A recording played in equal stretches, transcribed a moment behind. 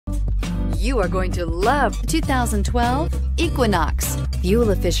You are going to love 2012 Equinox.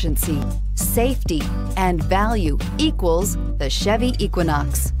 Fuel efficiency, safety, and value equals the Chevy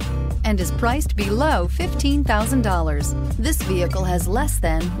Equinox and is priced below $15,000. This vehicle has less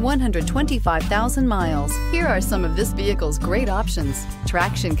than 125,000 miles. Here are some of this vehicle's great options: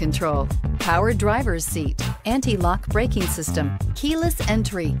 traction control, power driver's seat, anti-lock braking system, keyless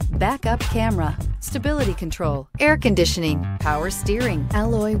entry, backup camera, stability control, air conditioning, power steering,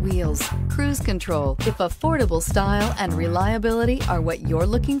 alloy wheels, cruise control. If affordable style and reliability are what you're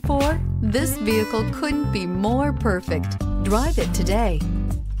looking for, this vehicle couldn't be more perfect. Drive it today.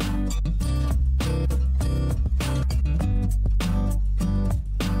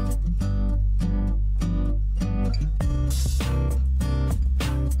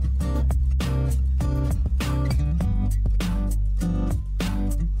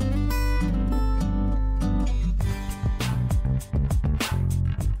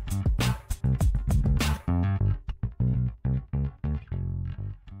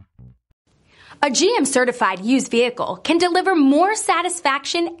 A GM-certified used vehicle can deliver more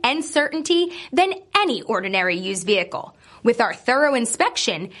satisfaction and certainty than any ordinary used vehicle. With our thorough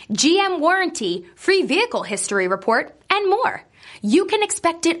inspection, GM warranty, free vehicle history report, and more. You can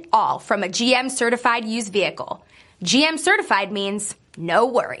expect it all from a GM-certified used vehicle. GM-certified means no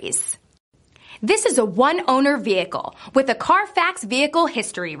worries. This is a one-owner vehicle with a Carfax Vehicle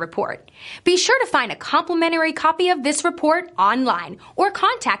History Report. Be sure to find a complimentary copy of this report online or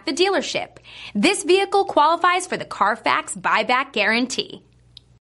contact the dealership. This vehicle qualifies for the Carfax Buyback Guarantee.